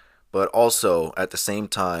 But also, at the same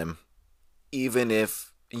time, even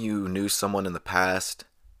if you knew someone in the past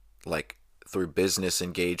like through business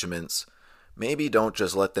engagements, maybe don't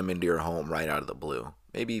just let them into your home right out of the blue.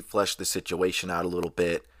 Maybe flesh the situation out a little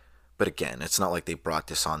bit. But again, it's not like they brought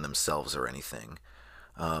this on themselves or anything.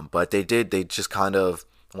 But they just kind of,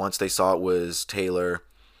 once they saw it was Taylor,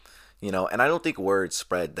 and I don't think word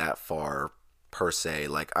spread that far per se.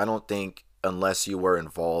 Like, I don't think, unless you were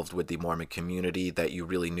involved with the Mormon community, that you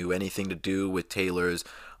really knew anything to do with Taylor's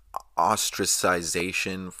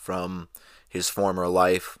ostracization from his former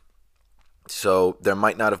life. So there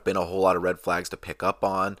might not have been a whole lot of red flags to pick up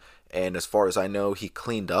on. And as far as I know, he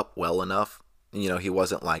cleaned up well enough. He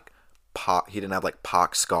wasn't like he didn't have like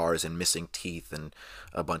pock scars and missing teeth and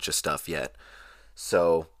a bunch of stuff yet.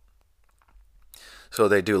 So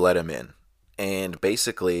they do let him in. And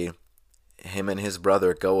basically, him and his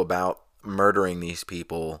brother go about murdering these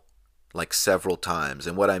people like several times.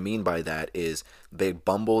 And what I mean by that is they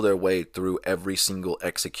bumble their way through every single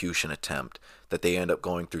execution attempt, that they end up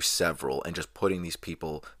going through several and just putting these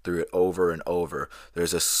people through it over and over.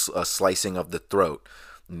 There's a slicing of the throat.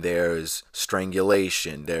 There's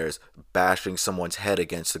strangulation. There's bashing someone's head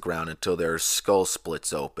against the ground until their skull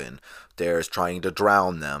splits open. There's trying to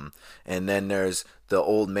drown them. And then there's the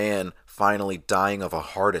old man finally dying of a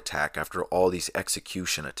heart attack after all these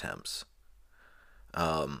execution attempts.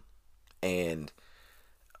 And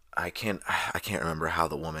I can't remember how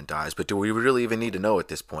the woman dies, but do we really even need to know at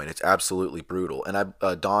this point? It's absolutely brutal. And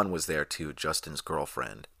Dawn was there too, Justin's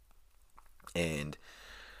girlfriend. And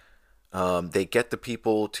they get the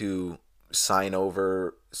people to sign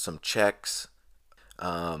over some checks,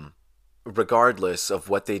 regardless of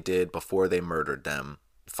what they did before they murdered them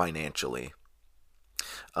financially.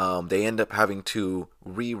 They end up having to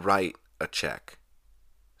rewrite a check.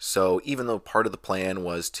 So even though part of the plan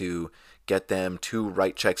was to get them to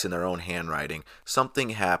write checks in their own handwriting, something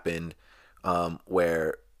happened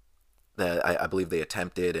where I believe they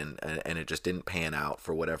attempted and it just didn't pan out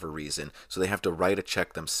for whatever reason. So they have to write a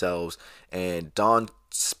check themselves, and Dawn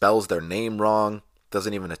spells their name wrong,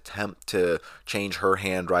 doesn't even attempt to change her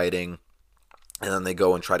handwriting, and then they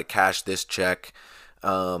go and try to cash this check.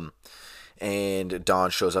 And Dawn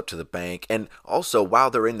shows up to the bank. And also, while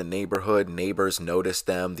they're in the neighborhood, neighbors notice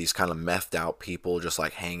them, these kind of methed out people just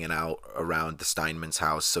like hanging out around the Steinman's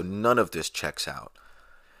house. So none of this checks out.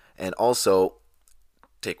 And also,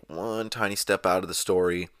 take one tiny step out of the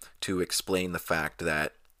story to explain the fact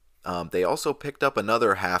that they also picked up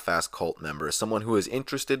another half-ass cult member, someone who was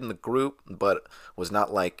interested in the group, but was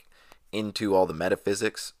not like into all the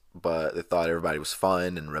metaphysics, but they thought everybody was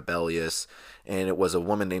fun and rebellious. And it was a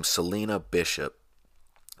woman named Selena Bishop,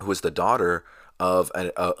 who was the daughter of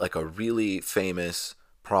a really famous,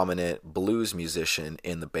 prominent blues musician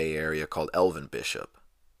in the Bay Area called Elvin Bishop.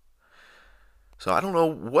 So I don't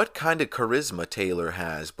know what kind of charisma Taylor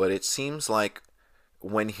has, but it seems like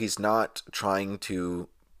when he's not trying to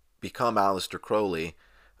become Aleister Crowley,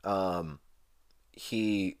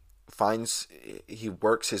 he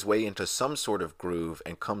works his way into some sort of groove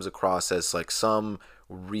and comes across as like some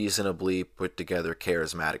reasonably put together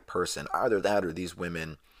charismatic person. Either that or these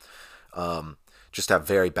women just have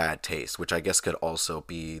very bad taste, which I guess could also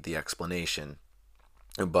be the explanation.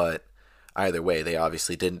 But either way, they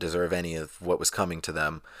obviously didn't deserve any of what was coming to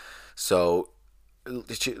them. So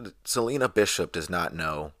Selena Bishop does not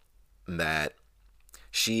know that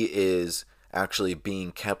she is actually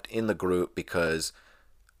being kept in the group because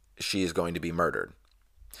she is going to be murdered.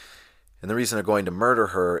 And the reason they're going to murder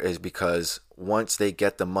her is because once they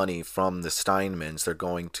get the money from the Steinmans, they're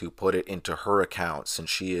going to put it into her account, since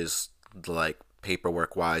she is, like,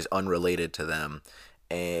 paperwork-wise unrelated to them,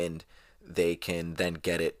 and they can then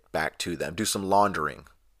get it back to them, do some laundering.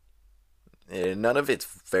 And none of it's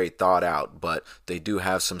very thought out, but they do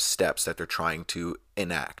have some steps that they're trying to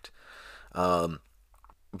enact.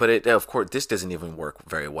 But of course, this doesn't even work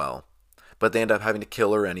very well. But they end up having to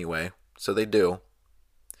kill her anyway, so they do.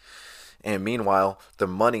 And meanwhile, the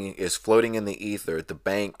money is floating in the ether. The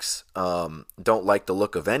banks don't like the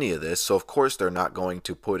look of any of this, so of course they're not going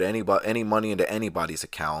to put any money into anybody's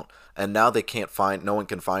account. And now no one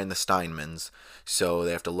can find the Steinmans, so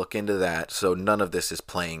they have to look into that. So none of this is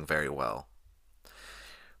playing very well.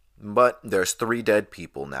 But there's 3 dead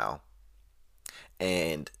people now.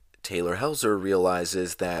 And Taylor Helzer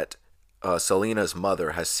realizes that Selena's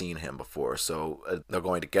mother has seen him before, so they're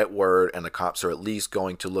going to get word, and the cops are at least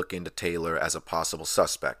going to look into Taylor as a possible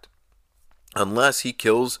suspect. Unless he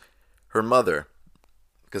kills her mother,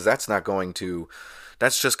 because that's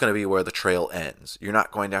just going to be where the trail ends. You're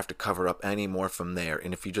not going to have to cover up any more from there,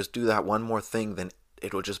 and if you just do that one more thing, then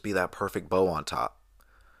it'll just be that perfect bow on top.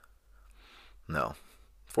 No.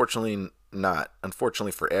 Fortunately not.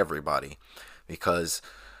 Unfortunately for everybody, because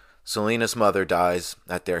Selena's mother dies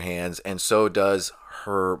at their hands, and so does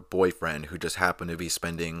her boyfriend, who just happened to be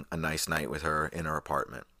spending a nice night with her in her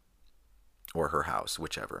apartment. Or her house,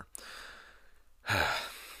 whichever.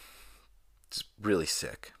 It's really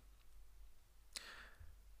sick.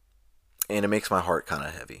 And it makes my heart kind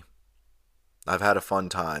of heavy. I've had a fun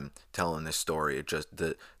time telling this story. It just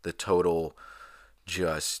the total,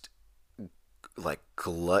 just like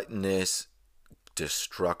gluttonous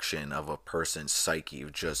destruction of a person's psyche.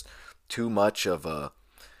 Just too much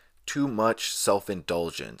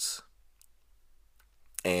self-indulgence.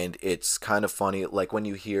 And it's kind of funny, like when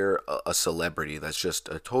you hear a celebrity that's just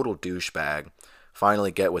a total douchebag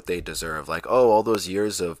finally get what they deserve. Like, oh, all those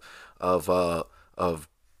years of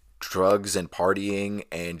drugs and partying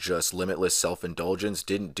and just limitless self-indulgence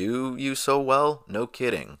didn't do you so well? No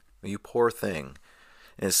kidding. You poor thing.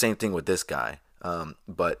 And the same thing with this guy.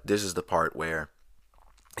 But this is the part where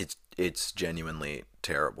it's genuinely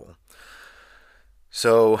terrible.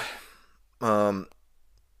 So,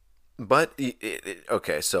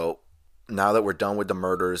 okay, so now that we're done with the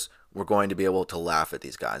murders, we're going to be able to laugh at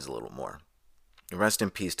these guys a little more. Rest in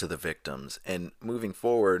peace to the victims. And moving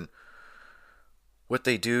forward, what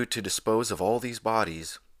they do to dispose of all these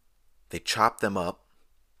bodies, they chop them up,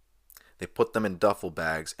 they put them in duffel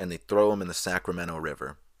bags, and they throw them in the Sacramento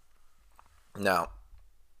River. Now,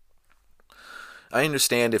 I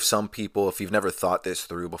understand if some people, if you've never thought this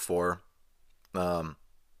through before,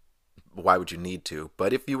 why would you need to?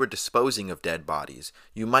 But if you were disposing of dead bodies,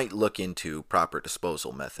 you might look into proper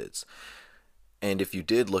disposal methods. And if you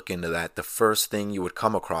did look into that, the first thing you would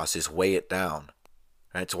come across is weigh it down.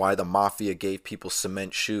 That's why the mafia gave people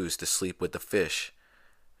cement shoes to sleep with the fish.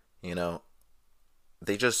 You know,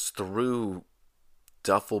 they just threw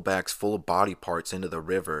duffel bags full of body parts into the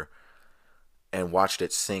river and watched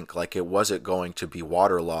it sink like it wasn't going to be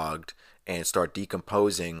waterlogged and start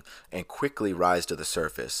decomposing and quickly rise to the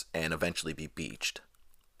surface and eventually be beached.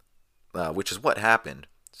 Which is what happened.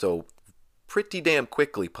 So pretty damn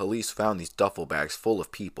quickly, police found these duffel bags full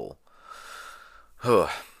of people.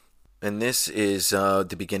 And this is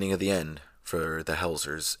the beginning of the end for the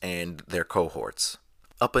Helsers and their cohorts.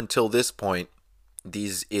 Up until this point,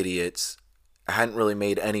 these idiots hadn't really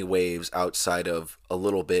made any waves outside of a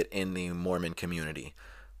little bit in the Mormon community.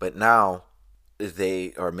 But now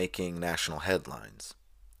they are making national headlines.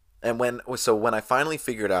 And when I finally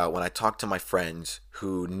figured out, when I talked to my friends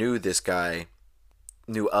who knew this guy,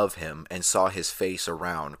 knew of him, and saw his face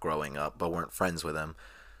around growing up, but weren't friends with him,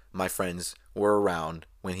 my friends were around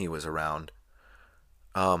when he was around,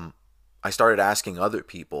 I started asking other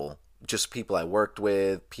people, just people I worked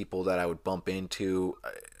with, people that I would bump into.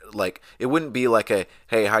 Like, it wouldn't be like a,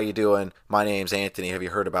 hey, how you doing? My name's Anthony. Have you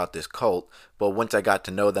heard about this cult? But once I got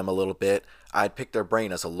to know them a little bit, I'd pick their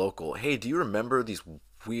brain as a local. Hey, do you remember these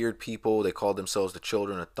weird people? They called themselves the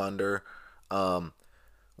Children of Thunder.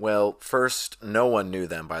 Well, first, no one knew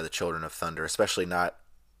them by the Children of Thunder, especially not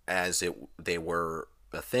as they were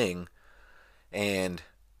a thing. And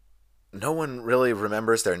no one really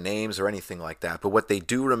remembers their names or anything like that. But what they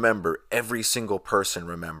do remember, every single person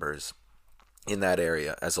remembers in that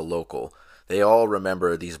area as a local. They all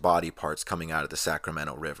remember these body parts coming out of the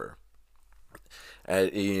Sacramento River.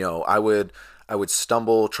 I would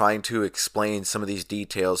stumble trying to explain some of these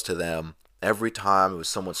details to them. Every time it was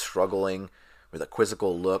someone struggling with a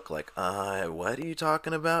quizzical look, like, what are you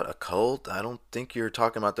talking about? A cult? I don't think you're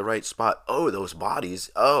talking about the right spot. Oh, those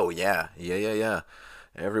bodies. Oh, yeah.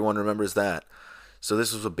 Everyone remembers that. So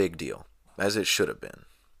this was a big deal, as it should have been.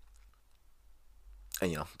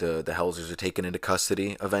 And, the Helsers are taken into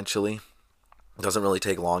custody eventually. It doesn't really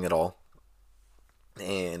take long at all.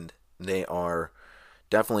 And they are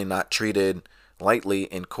definitely not treated lightly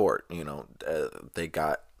in court. They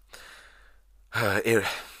got...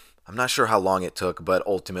 I'm not sure how long it took, but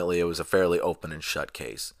ultimately it was a fairly open and shut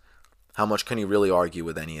case. How much can you really argue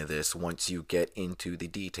with any of this once you get into the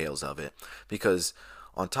details of it? Because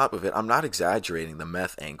on top of it, I'm not exaggerating the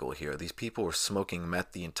meth angle here. These people were smoking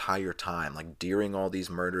meth the entire time. Like, during all these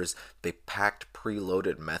murders, they packed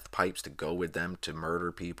preloaded meth pipes to go with them to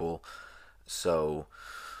murder people. So,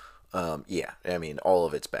 all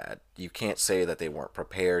of it's bad. You can't say that they weren't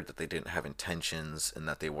prepared, that they didn't have intentions, and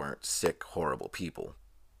that they weren't sick, horrible people.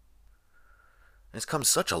 It's come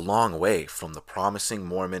such a long way from the promising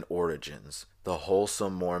Mormon origins, the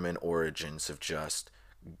wholesome Mormon origins of just,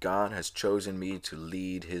 God has chosen me to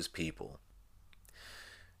lead his people.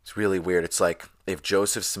 It's really weird. It's like if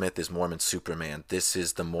Joseph Smith is Mormon Superman, this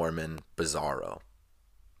is the Mormon Bizarro.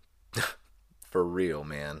 For real,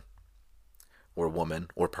 man. Or woman,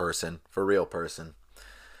 or person. For real person.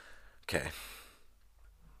 Okay.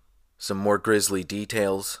 some more grisly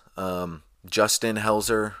details. Justin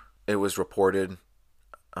Helzer, it was reported,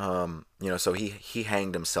 so he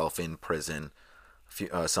hanged himself in prison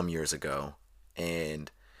some years ago, and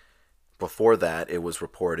before that, it was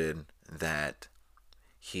reported that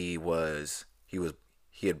he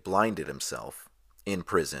had blinded himself in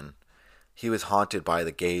prison. He was haunted by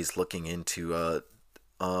the gaze looking into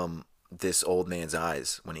this old man's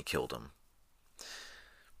eyes when he killed him.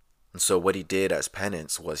 And so what he did as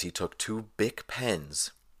penance was he took 2 big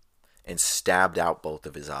pens and stabbed out both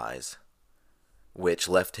of his eyes, which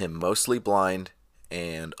left him mostly blind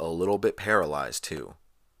and a little bit paralyzed too.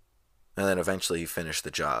 And then eventually he finished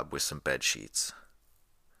the job with some bed sheets.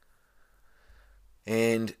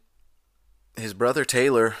 And his brother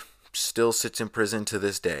Taylor still sits in prison to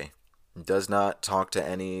this day. Does not talk to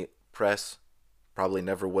any press, probably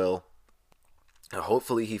never will.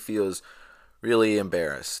 Hopefully he feels really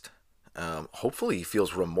embarrassed. Hopefully he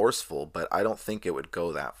feels remorseful, but I don't think it would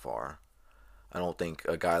go that far. I don't think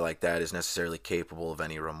a guy like that is necessarily capable of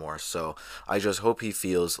any remorse. So I just hope he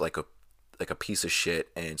feels like a piece of shit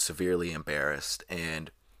and severely embarrassed.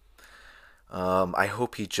 And I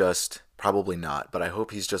hope he just, probably not, but I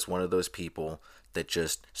hope he's just one of those people that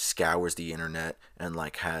just scours the internet and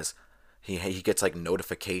like he gets like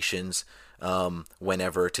notifications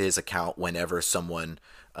whenever to his account, whenever someone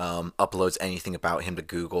uploads anything about him to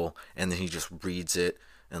Google, and then he just reads it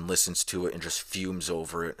and listens to it and just fumes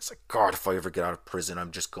over it. It's like, God, if I ever get out of prison,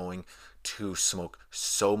 I'm just going to smoke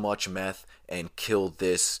so much meth and kill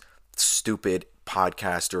this stupid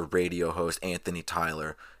podcaster, radio host, Anthony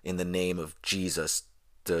Tyler, in the name of Jesus,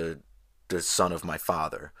 the son of my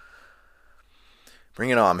father. Bring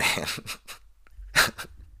it on, man.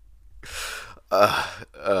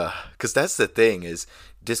 Because that's the thing, is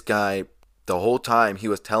this guy, the whole time he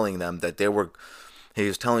was telling them that he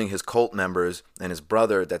was telling his cult members and his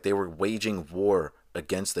brother that they were waging war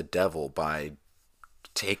against the devil by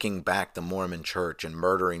taking back the Mormon church and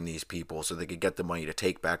murdering these people so they could get the money to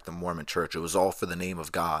take back the Mormon church. It was all for the name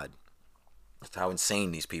of God. That's how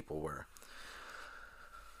insane these people were.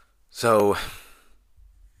 So,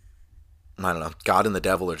 I don't know. God and the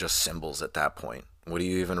devil are just symbols at that point. What are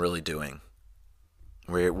you even really doing?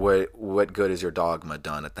 What good is your dogma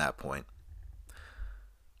done at that point?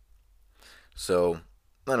 So,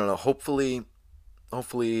 I don't know. Hopefully,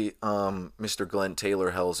 Mr. Glenn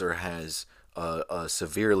Taylor Helzer has a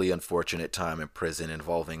severely unfortunate time in prison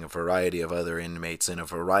involving a variety of other inmates and a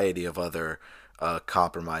variety of other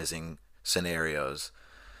compromising scenarios.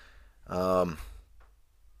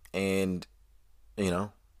 And,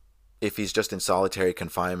 if he's just in solitary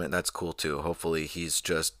confinement, that's cool too. Hopefully he's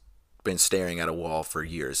just been staring at a wall for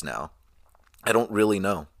years now. I don't really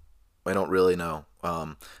know. I don't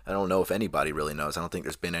know if anybody really knows. I don't think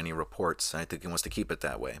there's been any reports. I think he wants to keep it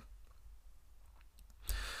that way.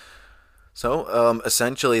 So,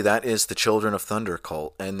 essentially, that is the Children of Thunder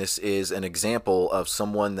cult. And this is an example of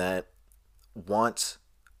someone that wants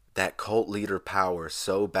that cult leader power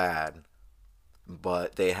so bad,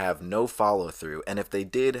 but they have no follow-through. And if they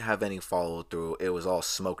did have any follow-through, it was all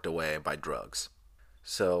smoked away by drugs.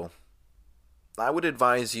 So, I would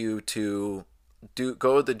advise you to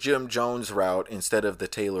go the Jim Jones route instead of the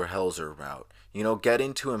Taylor Helzer route. Get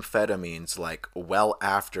into amphetamines like well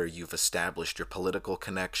after you've established your political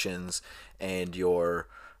connections and your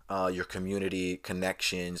community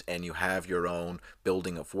connections, and you have your own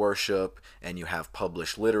building of worship, and you have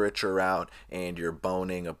published literature out, and you're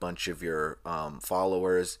boning a bunch of your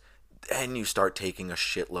followers. Then you start taking a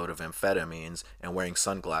shitload of amphetamines and wearing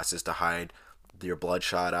sunglasses to hide your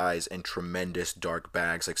bloodshot eyes and tremendous dark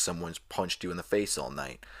bags like someone's punched you in the face all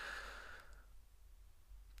night.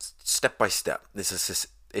 Step by step.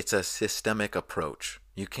 It's a systemic approach.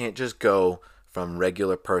 You can't just go from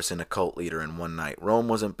regular person to cult leader in one night. Rome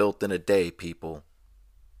wasn't built in a day, people.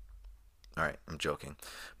 Alright, I'm joking.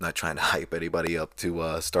 I'm not trying to hype anybody up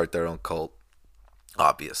to start their own cult,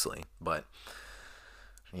 obviously. But,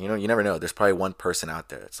 you never know. There's probably one person out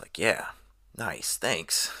there that's like, yeah, nice,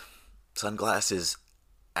 thanks. Sunglasses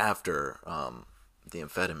after the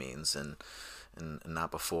amphetamines and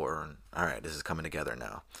not before. And alright, this is coming together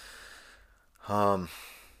now.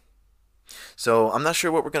 So I'm not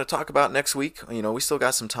sure what we're going to talk about next week. We still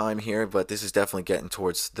got some time here, but this is definitely getting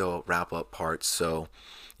towards the wrap up part. So,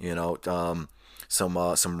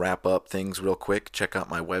 some wrap up things real quick. Check out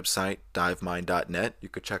my website, divemind.net. You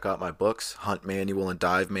could check out my books, Hunt Manual and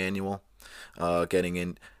Dive Manual. Getting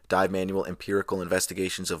in Dive Manual, Empirical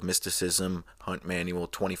Investigations of Mysticism, Hunt Manual,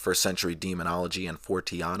 21st Century Demonology, and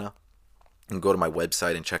Forteana. You can go to my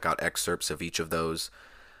website and check out excerpts of each of those.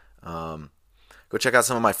 Go check out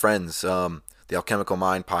some of my friends. The the Alchemical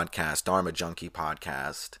Mind podcast, Dharma Junkie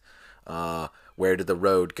podcast, Where Did the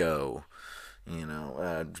Road Go?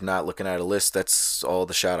 Not looking at a list. That's all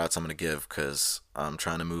the shout outs I'm going to give because I'm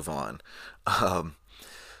trying to move on.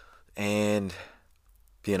 And,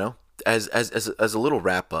 as a little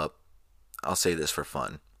wrap up, I'll say this for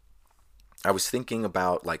fun. I was thinking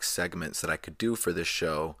about like segments that I could do for this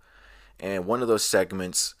show, and one of those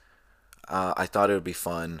segments, I thought it would be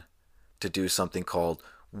fun to do something called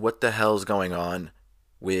 "What the hell's going on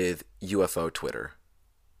with UFO Twitter?"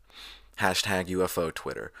 Hashtag UFO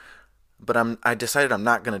Twitter. But I decided I'm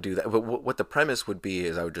not going to do that. But what the premise would be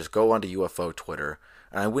is I would just go onto UFO Twitter,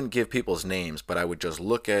 and I wouldn't give people's names, but I would just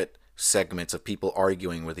look at segments of people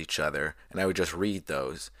arguing with each other, and I would just read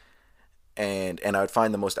those. And I would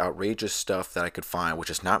find the most outrageous stuff that I could find, which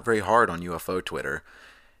is not very hard on UFO Twitter.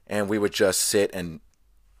 And we would just sit and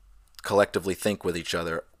collectively think with each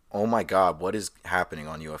other, oh my God, what is happening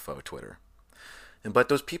on UFO Twitter? But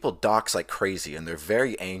those people dox like crazy, and they're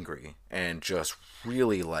very angry and just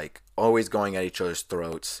really like always going at each other's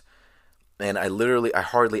throats. And I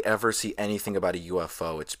hardly ever see anything about a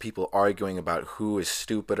UFO. It's people arguing about who is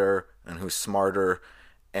stupider and who's smarter.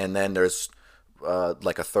 And then there's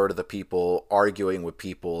like a third of the people arguing with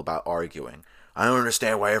people about arguing. I don't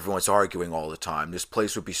understand why everyone's arguing all the time. This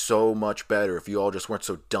place would be so much better if you all just weren't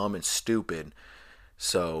so dumb and stupid.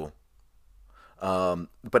 So,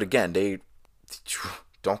 but again, they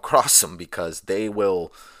don't cross them because they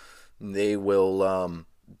will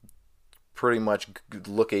pretty much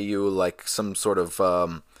look at you like some sort of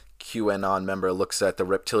QAnon member looks at the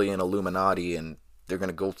reptilian Illuminati, and they're going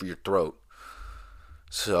to go for your throat.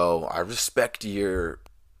 So I respect your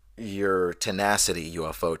tenacity,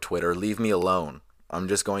 UFO Twitter. Leave me alone. I'm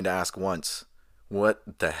just going to ask once,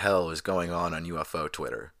 what the hell is going on UFO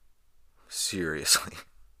Twitter? Seriously.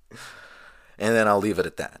 And then I'll leave it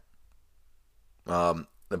at that.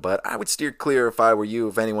 But I would steer clear if I were you.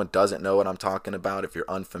 If anyone doesn't know what I'm talking about, if you're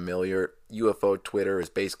unfamiliar, UFO Twitter is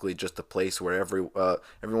basically just a place where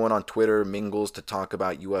everyone on Twitter mingles to talk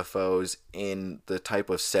about UFOs in the type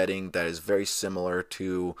of setting that is very similar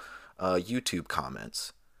to YouTube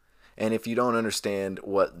comments. And if you don't understand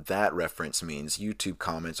what that reference means, YouTube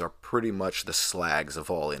comments are pretty much the slags of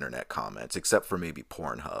all internet comments, except for maybe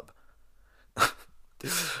Pornhub.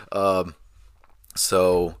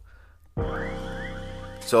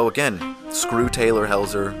 So again, screw Taylor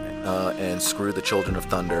Helzer and screw the Children of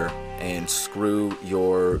Thunder and screw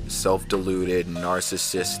your self-deluded,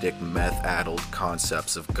 narcissistic, meth-addled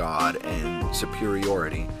concepts of God and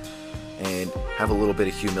superiority, and have a little bit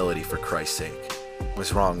of humility for Christ's sake.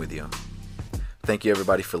 What's wrong with you? Thank you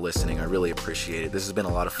everybody for listening. I really appreciate it. This has been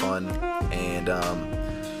a lot of fun, and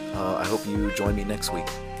I hope you join me next week.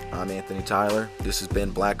 I'm Anthony Tyler. This has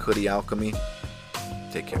been Black Hoodie Alchemy.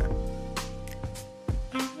 Take care.